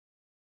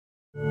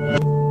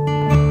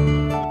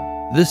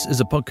This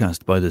is a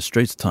podcast by The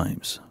Straits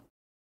Times.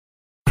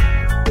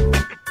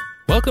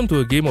 Welcome to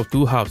A Game of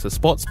Two Halves, a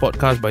sports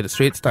podcast by The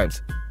Straits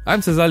Times.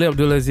 I'm Sazali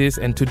Abdulaziz,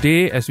 and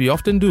today, as we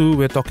often do,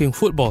 we're talking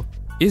football.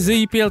 Is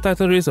the EPL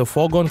title race a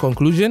foregone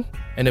conclusion?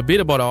 And a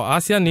bit about our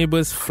ASEAN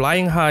neighbours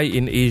flying high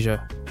in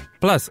Asia.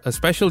 Plus, a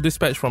special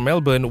dispatch from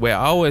Melbourne where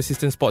our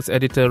assistant sports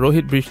editor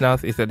Rohit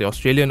Brishnath is at the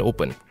Australian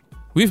Open.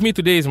 With me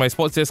today is my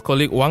sports desk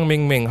colleague Wang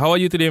Ming Ming. How are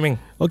you today, Ming?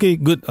 Okay,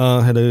 good.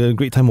 Had a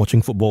great time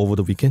watching football over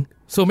the weekend.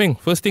 So Ming,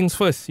 first things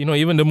first,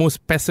 even the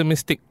most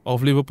pessimistic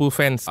of Liverpool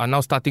fans are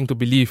now starting to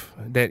believe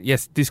that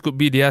yes, this could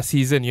be their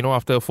season,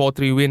 after a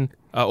 4-3 win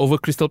over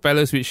Crystal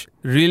Palace, which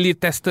really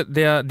tested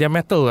their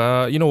mettle.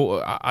 Are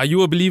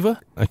you a believer?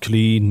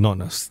 Actually,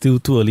 not. Still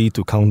too early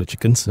to count the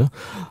chickens,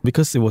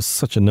 because it was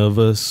such a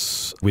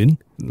nervous win,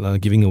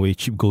 giving away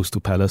cheap goals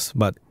to Palace.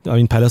 But,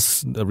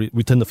 Palace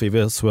returned the favour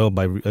as well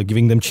by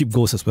giving them cheap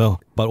goals as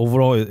well. But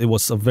overall, it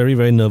was a very,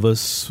 very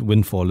nervous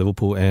win for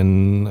Liverpool.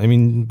 And,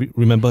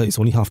 remember, it's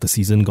only half the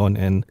season gone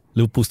and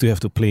Liverpool still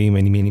have to play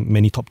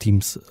many top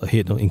teams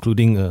ahead,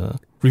 including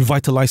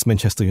revitalised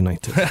Manchester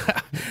United.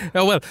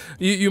 Well,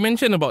 you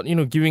mentioned about,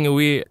 giving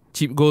away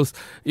cheap goals.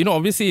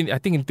 Obviously, I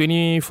think in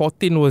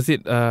 2014 was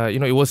it,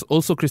 it was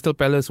also Crystal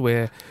Palace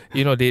where,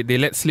 they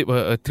let slip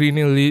a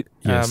 3-0 lead.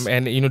 Yes.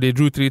 And, they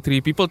drew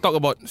 3-3. People talk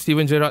about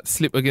Steven Gerrard's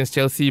slip against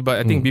Chelsea, but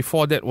I think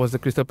before that was the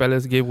Crystal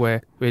Palace game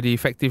where they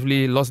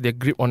effectively lost their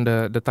grip on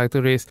the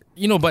title race.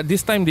 But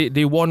this time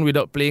they won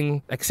without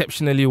playing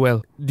exceptionally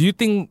well. Do you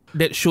think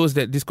that shows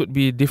that this could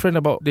be different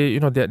about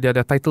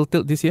their title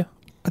tilt this year?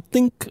 I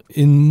think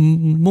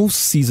in most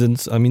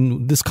seasons,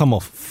 this kind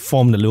of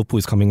form that Liverpool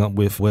is coming up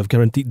with will have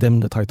guaranteed them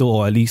the title,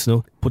 or at least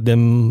put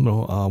them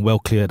well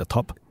clear at the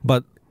top.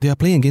 But they are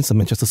playing against the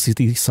Manchester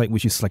City side,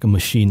 which is like a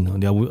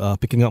machine. They are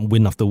picking up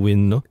win after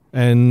win.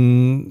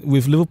 And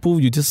with Liverpool,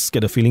 you just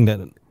get a feeling that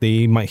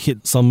they might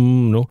hit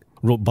some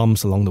road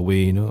bumps along the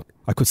way.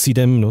 I could see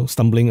them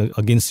stumbling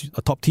against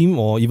a top team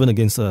or even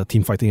against a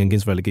team fighting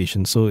against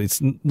relegation. So it's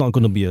not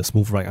going to be a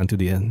smooth ride until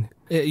the end.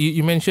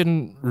 You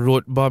mentioned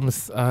road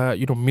bumps.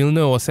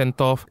 Milner was sent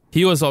off.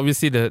 He was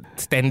obviously the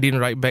stand-in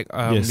right back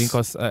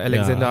because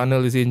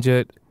Alexander-Arnold is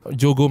injured.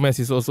 Joe Gomez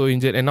is also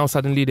injured, and now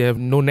suddenly they have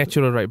no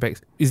natural right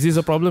backs. Is this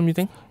a problem, you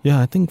think?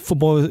 Yeah, I think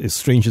football is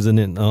strange, isn't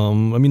it?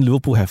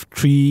 Liverpool have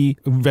 3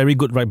 very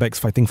good right backs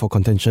fighting for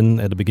contention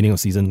at the beginning of the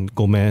season: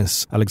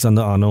 Gomez,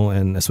 Alexander-Arnold,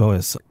 and as well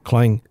as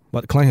Klein.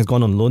 But Klein has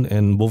gone on loan,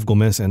 and both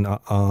Gomez and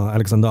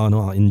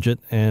Alexander-Arnold are injured,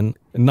 and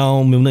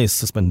now Milner is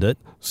suspended.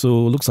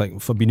 So it looks like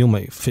Fabinho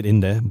might fit in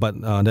there, but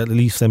that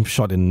leaves them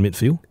short in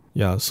midfield.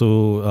 Yeah,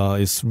 so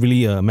it's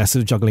really a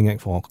massive juggling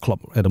act for Klopp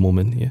at the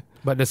moment. Yeah.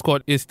 But the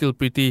squad is still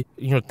pretty,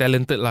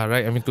 talented,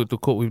 right? To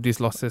cope with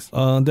these losses.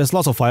 There's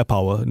lots of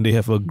firepower. They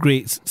have a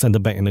great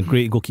centre-back and a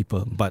great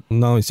goalkeeper. But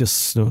now it's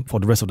just for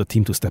the rest of the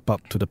team to step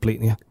up to the plate.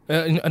 Yeah.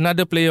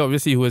 Another player,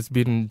 obviously, who has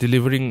been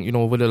delivering,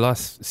 over the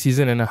last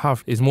season and a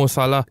half is Mo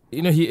Salah.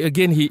 He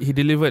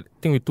delivered,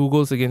 I think, with 2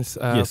 goals against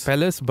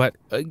Palace. But,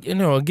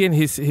 again,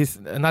 his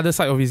another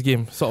side of his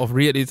game sort of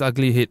reared its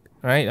ugly head.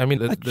 Right?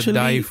 Actually, the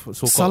dive,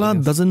 so-called. Salah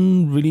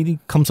doesn't really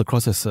comes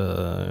across as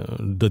a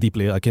dirty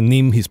player. I can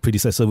name his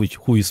predecessor,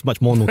 who is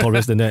much more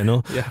notorious than that,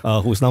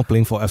 who is now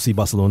playing for FC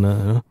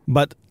Barcelona.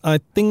 But I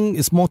think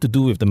it's more to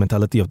do with the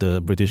mentality of the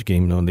British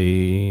game.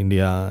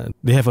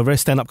 They have a very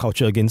stand-up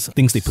culture against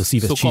things they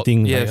perceive as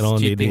cheating.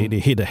 Cheating. They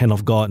hate the hand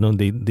of God.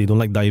 They don't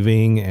like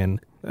diving. And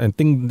I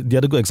think the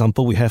other good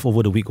example we have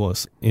over the week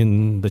was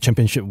in the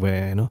Championship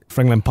where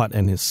Frank Lampard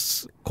and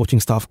his coaching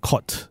staff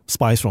caught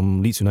spies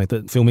from Leeds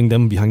United filming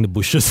them behind the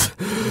bushes.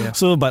 Yeah.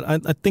 So, but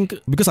I think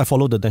because I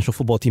follow the national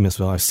football team as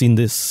well, I've seen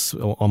this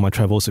on my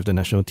travels with the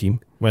national team.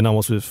 When I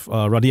was with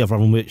Radi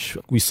Avramovic,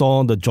 we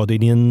saw the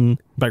Jordanian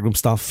backroom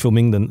staff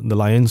filming the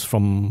Lions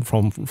from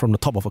the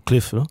top of a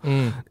cliff.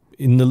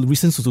 In the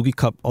recent Suzuki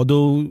Cup,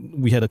 although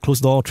we had a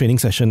closed-door training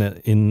session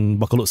in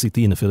Bacolod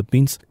City in the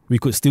Philippines, we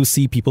could still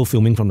see people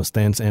filming from the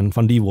stands, and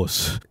Fandi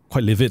was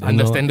quite livid.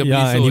 Understandably so,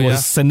 and he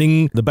was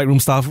sending the backroom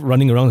staff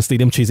running around the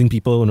stadium chasing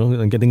people,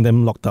 and getting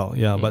them locked out.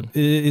 Yeah, but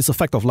it's a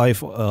fact of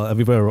life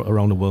everywhere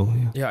around the world.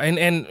 Yeah,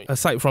 and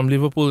aside from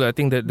Liverpool, I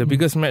think that the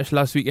biggest match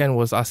last weekend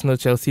was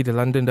Arsenal-Chelsea, the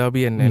London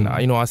derby, and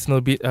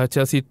Arsenal beat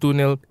Chelsea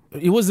 2-0.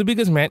 It was the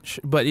biggest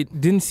match, but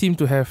it didn't seem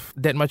to have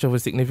that much of a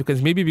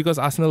significance. Maybe because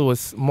Arsenal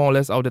was more or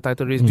less out of the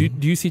title race.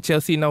 Do you see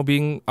Chelsea now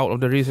being out of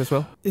the race as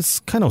well? It's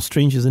kind of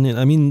strange, isn't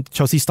it?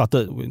 Chelsea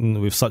started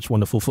with such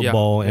wonderful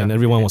football, and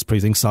everyone was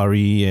praising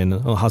Sarri, and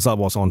Hazard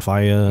was on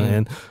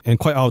fire, and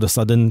quite out of the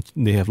sudden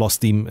they have lost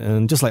steam.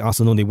 And just like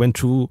Arsenal, they went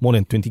through more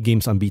than 20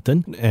 games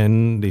unbeaten,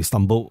 and they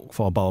stumbled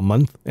for about a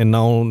month. And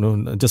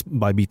now, just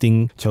by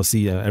beating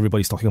Chelsea,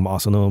 everybody's talking about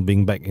Arsenal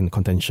being back in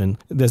contention.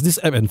 There's this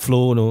ebb and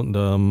flow,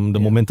 the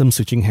momentum momentum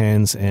switching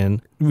hands,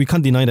 and we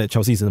can't deny that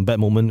Chelsea is in a bad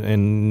moment.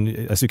 And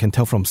as you can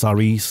tell from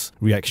Sarri's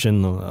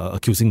reaction,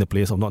 accusing the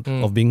players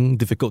of being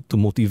difficult to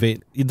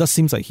motivate, it does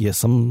seem like he has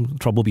some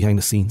trouble behind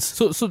the scenes.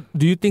 So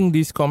do you think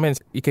these comments,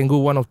 it can go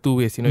one of two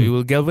ways? It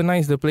will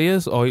galvanize the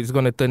players, or it's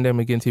going to turn them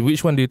against him?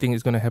 Which one do you think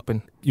is going to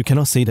happen? You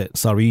cannot say that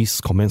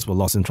Sarri's comments were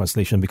lost in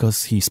translation,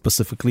 because he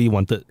specifically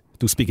wanted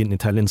to speak in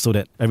Italian so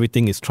that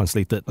everything is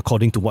translated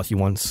according to what he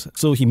wants.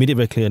 So he made it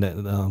very clear that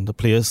the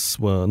players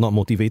were not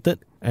motivated.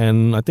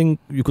 And I think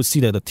you could see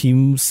that the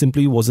team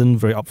simply wasn't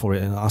very up for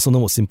it. And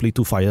Arsenal was simply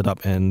too fired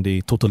up, and they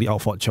totally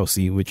outfought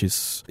Chelsea, which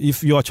is,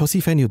 if you're a Chelsea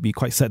fan, you'll be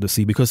quite sad to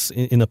see, because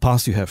in the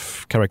past you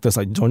have characters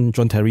like John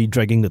Terry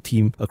dragging the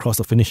team across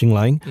the finishing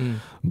line.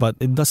 But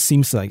it does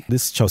seem like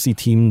this Chelsea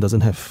team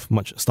doesn't have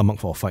much stomach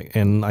for a fight.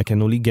 And I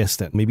can only guess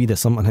that maybe there's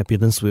some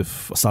unhappiness with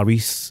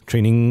Sarri's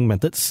training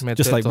methods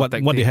just like what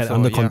they had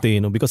under Conte,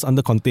 because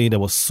under Conte there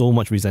was so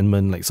much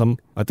resentment.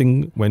 I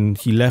think when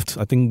he left,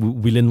 I think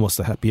Willian was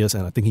the happiest,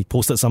 and I think he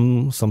posted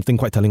something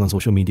quite telling on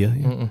social media.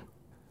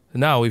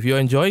 Now, if you're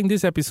enjoying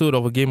this episode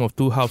of A Game of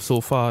Two Halves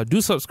so far,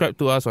 do subscribe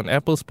to us on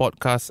Apple's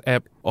podcast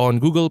app, on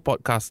Google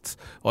Podcasts,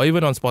 or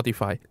even on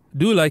Spotify.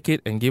 Do like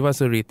it and give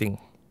us a rating.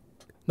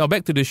 Now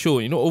back to the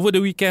show. Over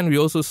the weekend we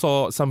also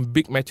saw some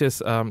big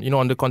matches. On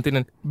the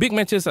continent. Big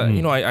matches.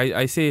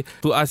 I say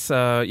to us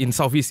in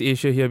Southeast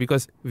Asia here,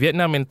 because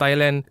Vietnam and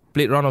Thailand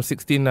played round of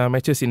 16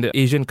 matches in the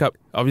Asian Cup.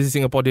 Obviously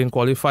Singapore didn't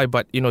qualify,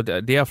 but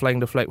they are flying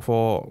the flag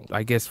for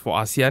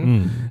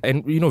ASEAN.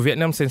 And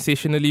Vietnam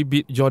sensationally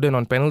beat Jordan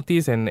on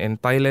penalties,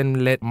 and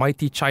Thailand led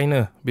mighty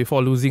China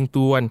before losing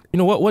 2-1.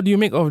 What do you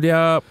make of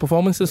their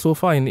performances so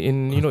far in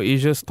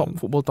Asia's top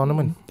football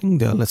tournament? I think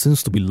there are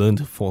lessons to be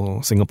learned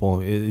for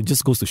Singapore. It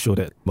just goes to show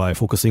that by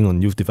focusing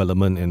on youth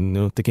development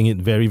and taking it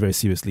very, very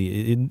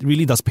seriously, it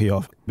really does pay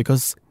off,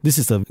 because this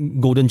is the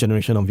golden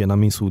generation of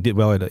Vietnamese who did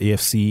well at the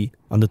AFC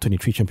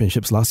Under-23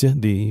 Championships last year.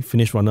 They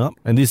finished runner-up,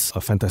 and this is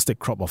a fantastic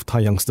crop of Thai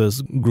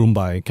youngsters groomed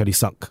by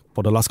Kadisak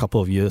for the last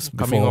couple of years.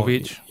 Coming of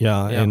age.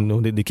 Yeah.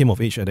 And they came of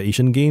age at the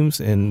Asian Games,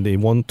 and they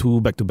won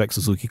 2 back-to-back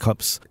Suzuki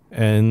Cups,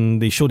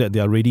 and they show that they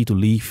are ready to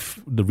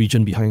leave the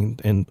region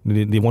behind, and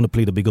they want to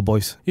play the bigger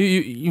boys.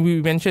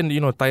 You mentioned,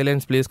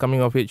 Thailand's players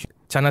coming of age.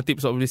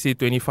 Chanatip's obviously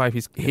 25,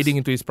 he's heading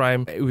into his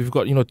prime. We've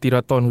got,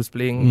 Tiraton who's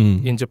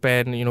playing in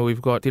Japan.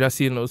 We've got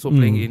Tirasin also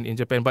playing in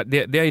Japan, but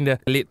they're in their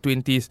late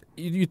 20s.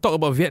 You talk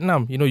about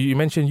Vietnam, you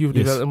mentioned youth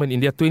development. In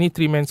their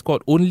 23-man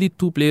squad, only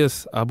 2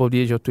 players are above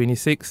the age of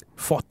 26.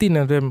 14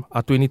 of them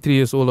are 23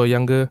 years old or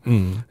younger.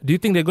 Do you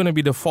think they're going to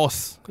be the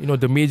force,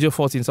 the major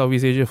force in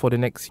Southeast Asia for the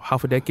next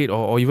half a decade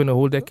or even a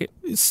whole decade?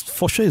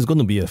 For sure, it's going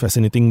to be a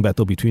fascinating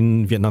battle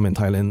between Vietnam and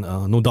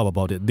Thailand, no doubt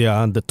about it. They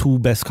are the 2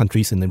 best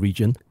countries in the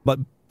region. But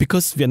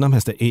because Vietnam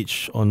has the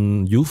age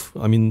on youth,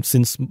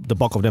 since the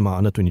bulk of them are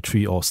under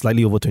 23 or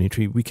slightly over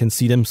 23, we can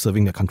see them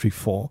serving their country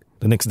for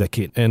the next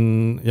decade.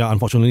 And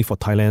unfortunately for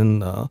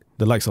Thailand,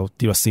 the likes of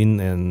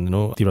Tirasin and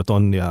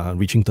Tiraton, they are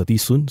reaching 30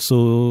 soon.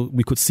 So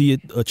we could see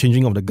a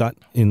changing of the guard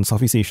in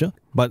Southeast Asia.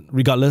 But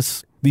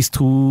regardless, these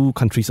 2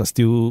 countries are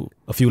still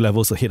a few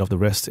levels ahead of the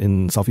rest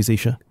in Southeast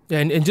Asia. Yeah,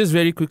 and just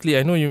very quickly,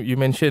 I know you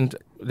mentioned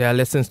there are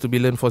lessons to be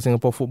learned for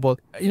Singapore football.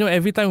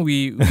 Every time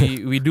we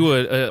do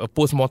a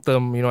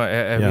post-mortem,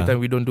 every time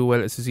we don't do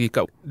well at Suzuki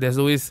Cup, there's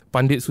always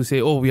pundits who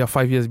say, we are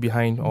 5 years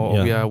behind,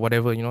 or we are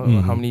whatever,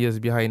 how many years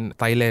behind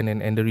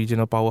Thailand and the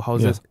regional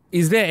powerhouses.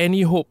 Is there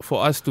any hope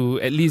for us to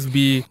at least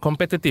be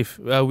competitive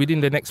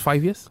within the next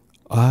 5 years?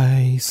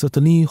 I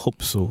certainly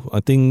hope so.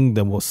 I think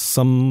there was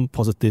some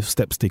positive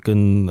steps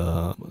taken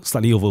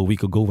slightly over a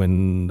week ago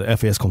when the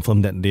FAS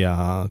confirmed that they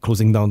are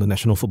closing down the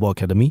National Football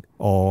Academy,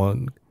 or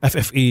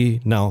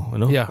FFA now.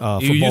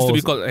 It used to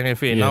be called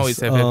NFA, now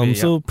it's FFA.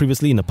 So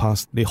previously in the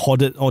past, they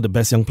hoarded all the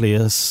best young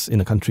players in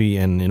the country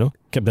and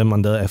kept them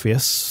under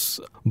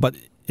FAS. But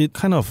it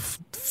kind of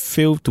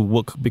failed to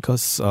work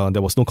because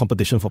there was no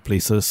competition for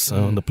places.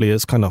 The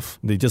players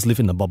they just live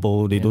in a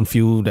bubble. They don't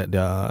feel that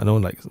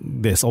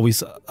there's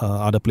always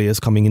other players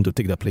coming in to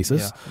take their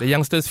places. Yeah. The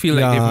youngsters feel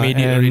like they've made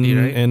it already,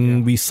 right?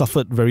 And we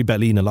suffered very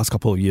badly in the last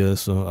couple of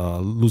years,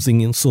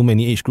 losing in so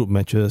many age group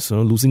matches,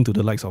 losing to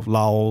the likes of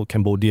Laos,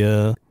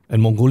 Cambodia,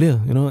 and Mongolia,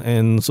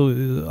 and so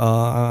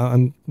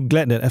I'm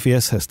glad that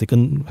FAS has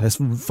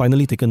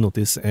finally taken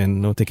notice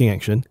and taking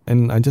action,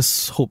 and I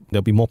just hope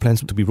there'll be more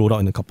plans to be rolled out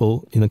in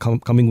the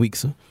coming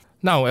weeks.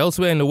 Now,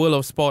 elsewhere in the world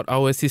of sport,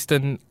 our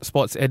assistant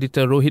sports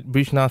editor Rohit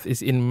Brishnath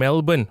is in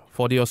Melbourne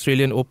for the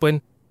Australian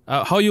Open.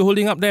 How are you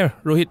holding up there,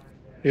 Rohit?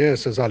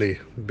 Yes, Azali.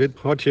 A bit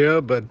hot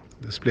here, but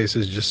this place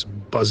is just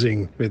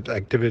buzzing with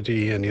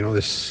activity, and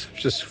it's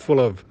just full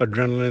of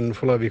adrenaline,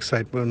 full of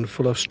excitement,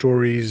 full of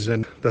stories,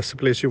 and that's the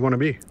place you want to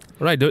be.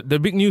 Right. The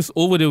big news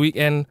over the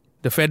weekend,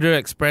 the Federer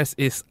Express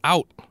is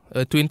out.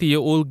 a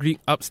 20-year-old Greek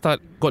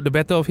upstart got the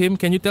better of him.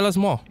 Can you tell us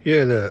more?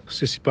 Yeah, the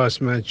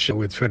Tsitsipas match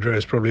with Federer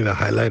is probably the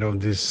highlight of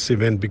this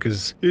event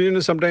because,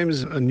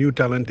 sometimes a new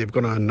talent, they've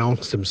got to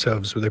announce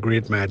themselves with a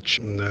great match,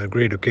 a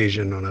great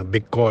occasion on a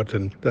big court.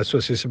 And that's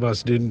what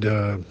Tsitsipas did.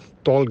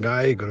 Tall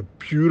guy, got a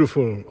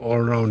beautiful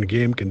all-round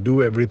game, can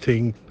do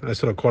everything. I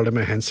sort of called him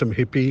a handsome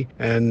hippie.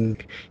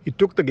 And he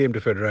took the game to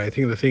Federer. I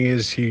think the thing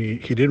is he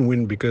didn't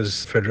win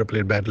because Federer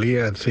played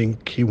badly. I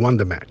think he won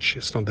the match.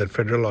 It's not that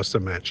Federer lost the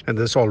match. And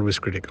that's always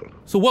critical.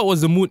 So what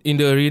was the mood in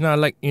the arena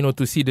like,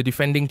 to see the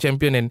defending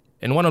champion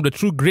and one of the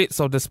true greats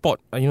of the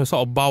sport, sort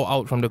of bow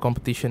out from the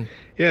competition?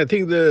 Yeah, I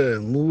think the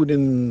mood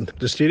in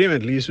the stadium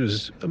at least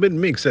was a bit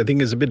mixed. I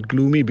think it's a bit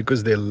gloomy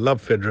because they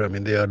love Federer. I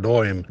mean, they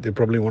adore him. They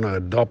probably want to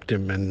adopt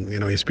him. And,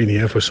 he's been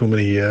here for so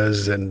many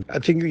years. And I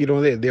think,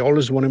 they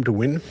always want him to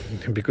win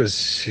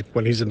because,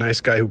 well, he's a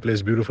nice guy who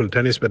plays beautiful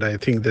tennis. But I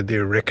think that they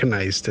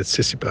recognize that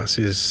Tsitsipas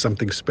is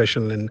something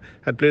special and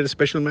had played a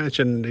special match.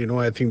 And,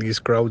 I think these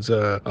crowds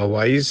are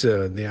wise.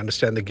 They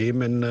understand the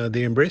game and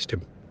they embraced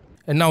him.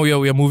 And now we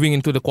are moving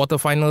into the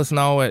quarterfinals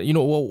now.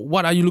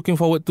 What are you looking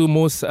forward to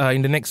most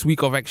in the next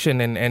week of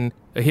action and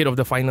ahead of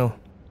the final?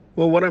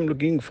 Well, what I'm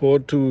looking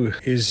forward to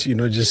is,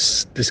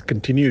 just this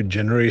continued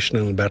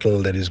generational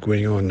battle that is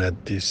going on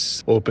at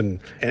this Open.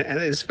 And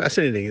it's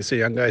fascinating. It's the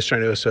young guys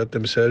trying to assert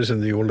themselves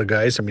and the older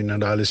guys. I mean,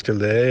 Nadal is still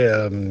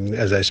there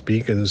as I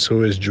speak, and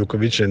so is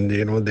Djokovic. And,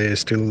 they're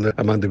still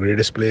among the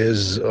greatest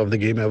players of the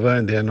game ever,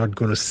 and they're not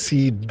going to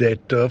cede their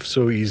turf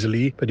so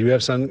easily. But you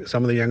have some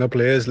of the younger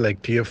players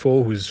like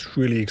Tiafoe, who's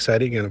really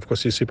exciting, and of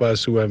course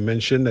Tsitsipas, who I've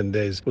mentioned, and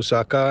there's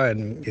Osaka,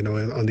 and,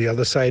 on the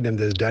other side, and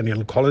there's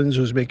Daniel Collins,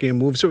 who's making a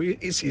move. So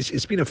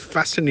it's been a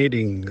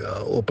fascinating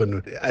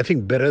Open. I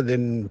think better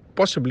than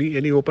possibly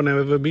any Open I've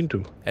ever been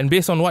to. And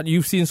based on what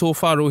you've seen so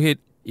far, Rohit,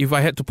 if I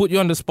had to put you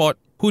on the spot,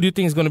 who do you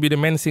think is going to be the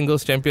men's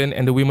singles champion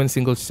and the women's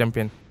singles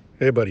champion?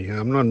 Hey, buddy,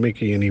 I'm not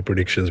making any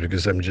predictions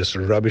because I'm just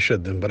rubbish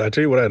at them. But I'll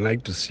tell you what I'd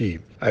like to see.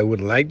 I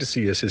would like to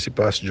see a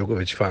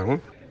Tsitsipas-Djokovic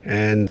final.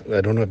 And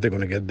I don't know if they're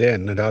going to get there.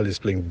 Nadal is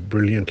playing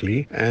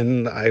brilliantly.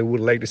 And I would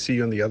like to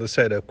see on the other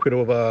side a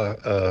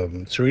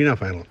Kvitova-Serena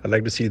final. I'd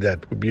like to see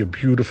that. It would be a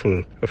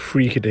beautiful,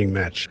 free-hitting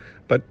match.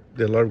 But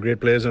there are a lot of great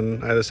players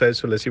on either side,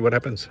 so let's see what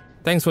happens.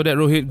 Thanks for that,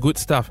 Rohit. Good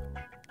stuff.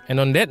 And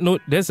on that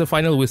note, there's the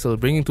final whistle,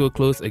 bringing to a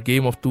close a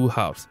Game of Two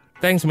Halves.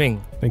 Thanks,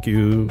 Ming. Thank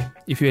you.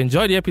 If you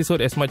enjoyed the episode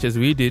as much as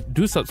we did,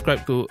 do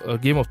subscribe to A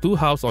Game of Two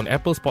Halves on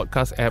Apple's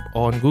podcast app,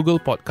 or on Google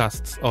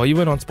Podcasts, or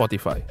even on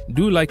Spotify.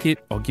 Do like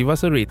it or give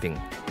us a rating.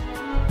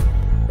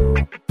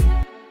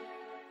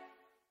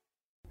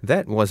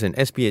 That was an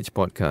SPH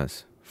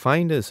podcast.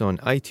 Find us on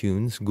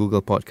iTunes,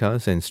 Google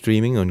Podcasts, and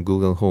streaming on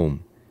Google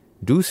Home.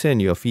 Do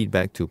send your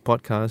feedback to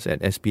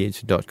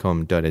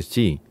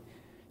podcast@sph.com.sg.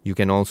 You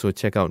can also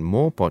check out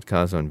more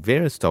podcasts on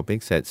various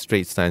topics at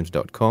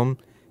straitstimes.com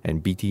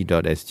and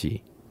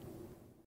bt.sg.